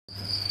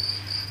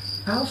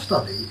Our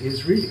study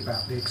is really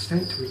about the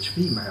extent to which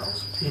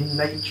females in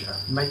nature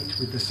mate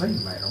with the same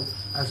male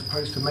as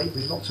opposed to mate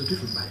with lots of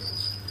different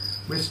males.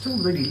 We're still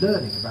really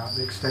learning about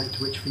the extent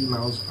to which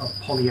females are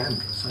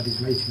polyandrous, that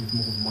is, mating with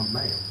more than one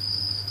male.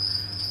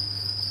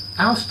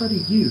 Our study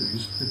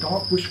used the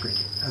dark bush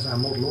cricket as our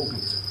model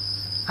organism,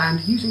 and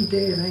using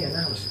DNA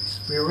analysis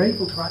we were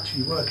able to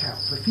actually work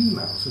out for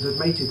females that had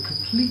mated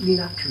completely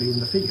naturally in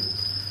the field,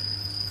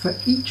 for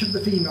each of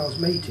the females'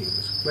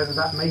 matings, whether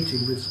that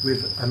mating was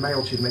with a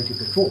male she'd mated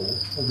before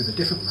or with a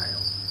different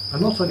male,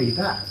 and not only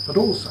that, but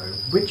also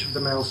which of the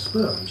male's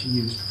sperm she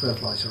used to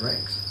fertilise her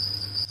eggs.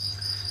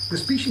 The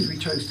species we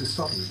chose to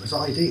study was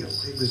ideal.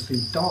 It was the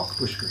dark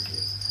bush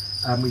cricket,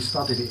 and we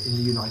studied it in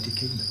the United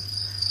Kingdom.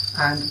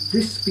 And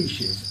this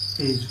species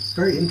is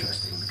very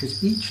interesting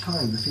because each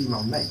time the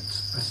female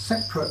mates, a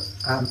separate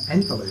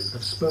envelope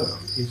of sperm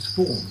is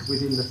formed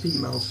within the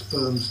female's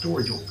sperm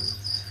storage organ.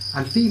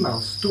 And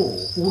females store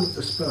all of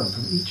the sperm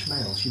from each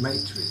male she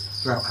mates with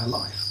throughout her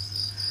life.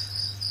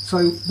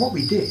 So what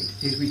we did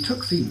is we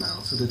took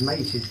females that had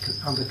mated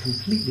under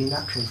completely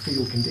natural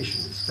field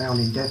conditions down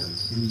in Devon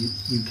in the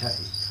UK.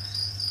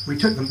 We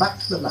took them back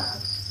to the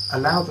lab,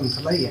 allowed them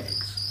to lay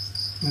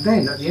eggs, and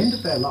then at the end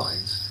of their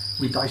lives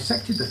we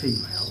dissected the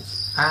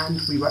females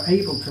and we were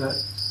able to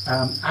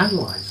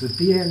analyse the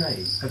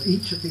DNA of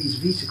each of these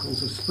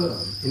vesicles of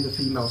sperm in the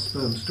female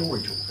sperm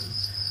storage organ.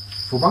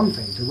 For one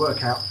thing, to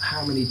work out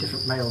how many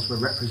different males were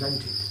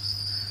represented.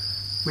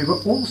 We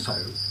were also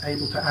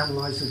able to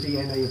analyse the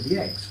DNA of the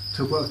eggs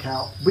to work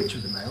out which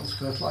of the males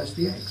fertilised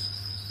the eggs.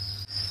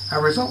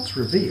 Our results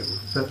reveal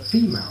that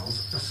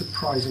females are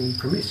surprisingly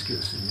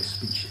promiscuous in this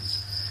species.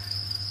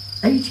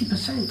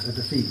 80% of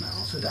the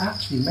females had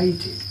actually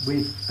mated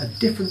with a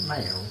different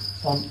male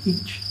on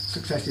each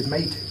successive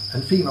mating,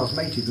 and females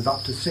mated with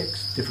up to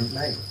 6 different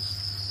males.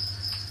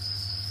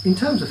 In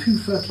terms of who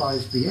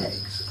fertilised the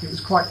eggs, it was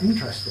quite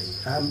interesting.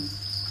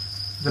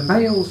 The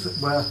males that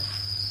were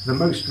the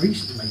most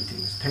recent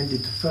matings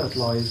tended to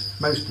fertilise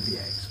most of the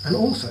eggs, and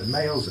also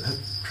males that had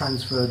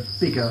transferred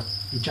bigger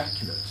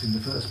ejaculates in the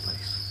first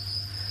place.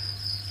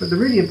 But the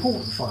really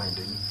important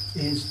finding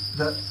is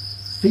that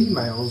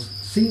females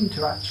seem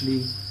to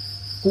actually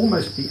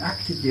almost be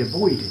actively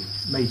avoiding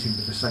mating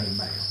with the same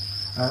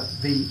male.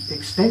 The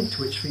extent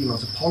to which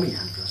females are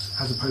polyandrous,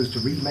 as opposed to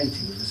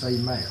remating with the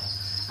same male,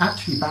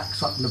 actually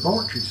backs up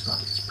laboratory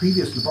studies,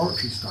 previous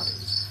laboratory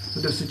studies,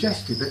 that have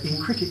suggested that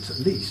in crickets at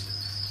least,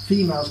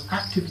 females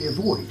actively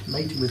avoid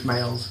mating with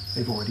males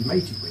they've already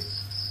mated with.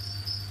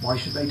 Why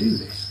should they do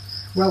this?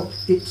 Well,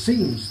 it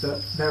seems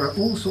that there are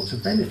all sorts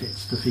of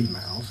benefits to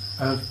females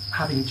of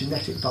having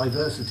genetic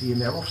diversity in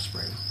their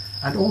offspring,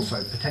 and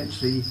also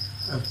potentially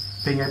of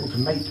being able to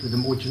mate with a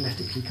more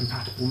genetically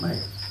compatible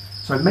male.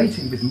 So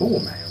mating with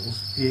more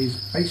males is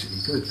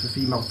basically good for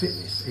female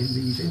fitness in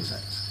these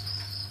insects.